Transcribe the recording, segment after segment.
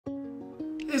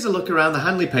Here's a look around the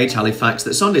Handley Page Halifax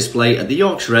that's on display at the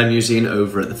Yorkshire Air Museum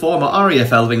over at the former RAF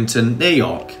Elvington near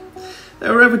York.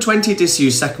 There are over 20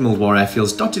 disused Second World War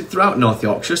airfields dotted throughout North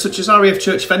Yorkshire, such as RAF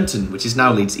Church Fenton, which is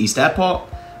now Leeds East Airport,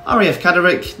 RAF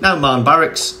Catterick, now Marne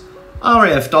Barracks,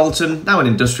 RAF Dalton, now an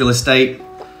industrial estate,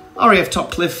 RAF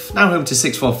Topcliffe, now home to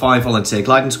 645 Volunteer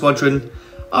Gliding Squadron,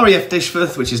 RAF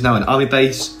Dishforth, which is now an army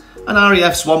base, and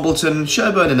RAFs Wombleton,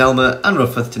 Sherburn and Elmet and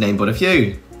Rufforth, to name but a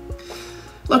few.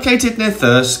 Located near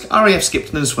Thirsk, RAF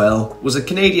Skipton and Swale was a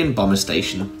Canadian bomber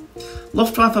station.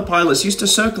 Luftwaffe pilots used to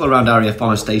circle around RAF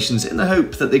bomber stations in the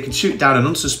hope that they could shoot down an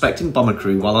unsuspecting bomber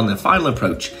crew while on their final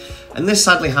approach, and this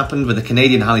sadly happened with a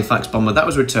Canadian Halifax bomber that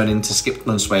was returning to Skipton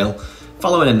and Swale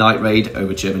following a night raid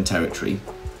over German territory.